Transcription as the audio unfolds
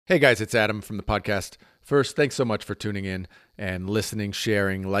Hey guys, it's Adam from the podcast. First, thanks so much for tuning in and listening,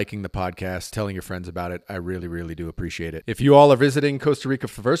 sharing, liking the podcast, telling your friends about it. I really, really do appreciate it. If you all are visiting Costa Rica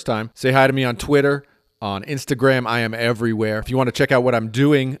for the first time, say hi to me on Twitter, on Instagram. I am everywhere. If you want to check out what I'm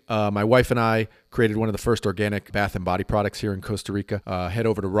doing, my wife and I created one of the first organic bath and body products here in Costa Rica. Head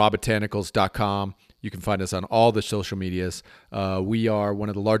over to rawbotanicals.com. You can find us on all the social medias. We are one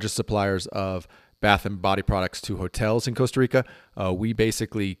of the largest suppliers of bath and body products to hotels in Costa Rica. We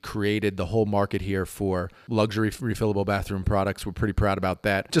basically created the whole market here for luxury refillable bathroom products. We're pretty proud about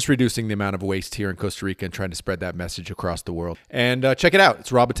that. Just reducing the amount of waste here in Costa Rica and trying to spread that message across the world. And check it out. It's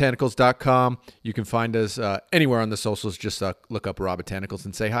rawbotanicals.com. You can find us anywhere on the socials. Just look up Raw Botanicals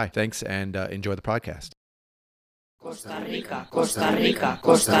and say hi. Thanks, and enjoy the podcast. Costa Rica, Costa Rica,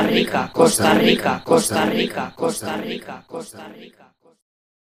 Costa Rica, Costa Rica, Costa Rica, Costa Rica, Costa Rica.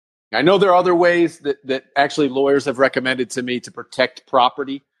 I know there are other ways that actually lawyers have recommended to me to protect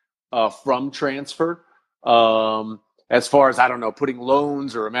property from transfer. As far as, I don't know, putting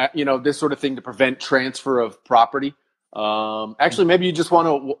loans or, this sort of thing to prevent transfer of property. Actually, maybe you just want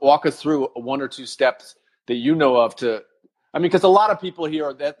to walk us through one or two steps that you know of because a lot of people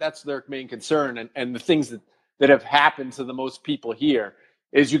here, that's their main concern. And the things that have happened to the most people here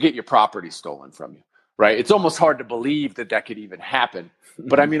is you get your property stolen from you. Right. It's almost hard to believe that could even happen.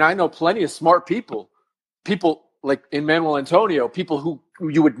 But I know plenty of smart people like in Manuel Antonio, people who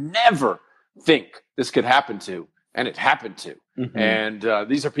you would never think this could happen to. And it happened to. Mm-hmm. And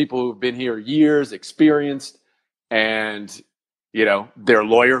these are people who've been here years, experienced, and, their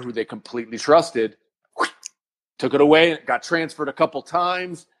lawyer who they completely trusted took it away and got transferred a couple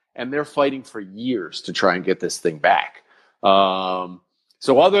times. And they're fighting for years to try and get this thing back.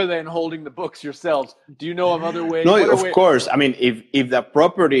 So other than holding the books yourselves, do you know of other ways? No, of course. If the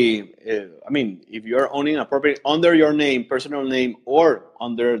property, if you're owning a property under your name, personal name, or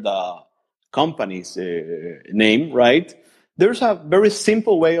under the company's name, right? There's a very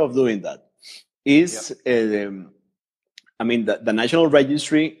simple way of doing that. The National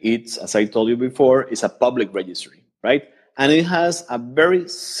Registry, it's, as I told you before, is a public registry, right? And it has a very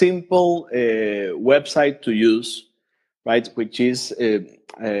simple website to use, right, which is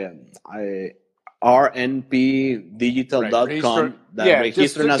rnpdigital.com,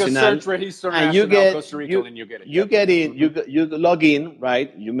 Registro Nacional. Just Registro Nacional Costa Rica, and you get it. You log in,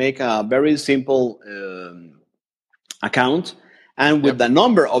 right? You make a very simple account, and with the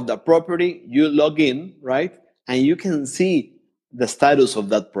number of the property, you log in, right? And you can see the status of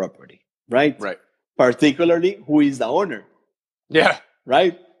that property, right? Right. Particularly, who is the owner? Yeah.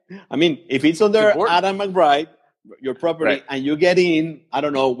 Right? If it's under Adam McBride, your property, right, and you get in, I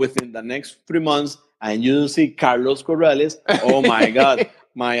don't know, within the next 3 months, and you see Carlos Corrales, oh my God,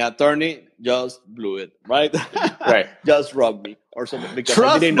 my attorney just blew it, right? Right. Just robbed me or something. Because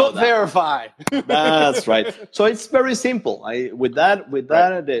Trust I didn't know but verify. That's right. So it's very simple. With that,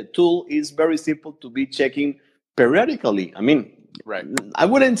 the tool is very simple to be checking periodically. Right. I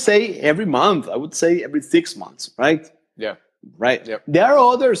wouldn't say every month. I would say every 6 months, right? Yeah. Right. Yep. There are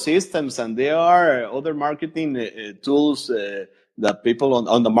other systems and there are other marketing tools that people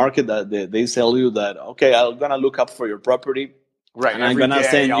on the market that they sell you that, okay, I'm going to look up for your property. Right. And I'm going to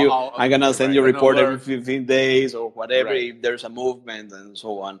send you a report every 15 days or whatever, right, if there's a movement and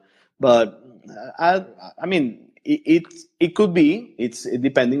so on. But it could be, it's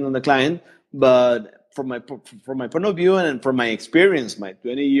depending on the client, but from my point of view and from my experience, my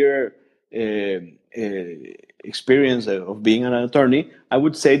 20-year experience of being an attorney, I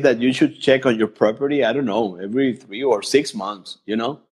would say that you should check on your property, I don't know, every 3 or 6 months,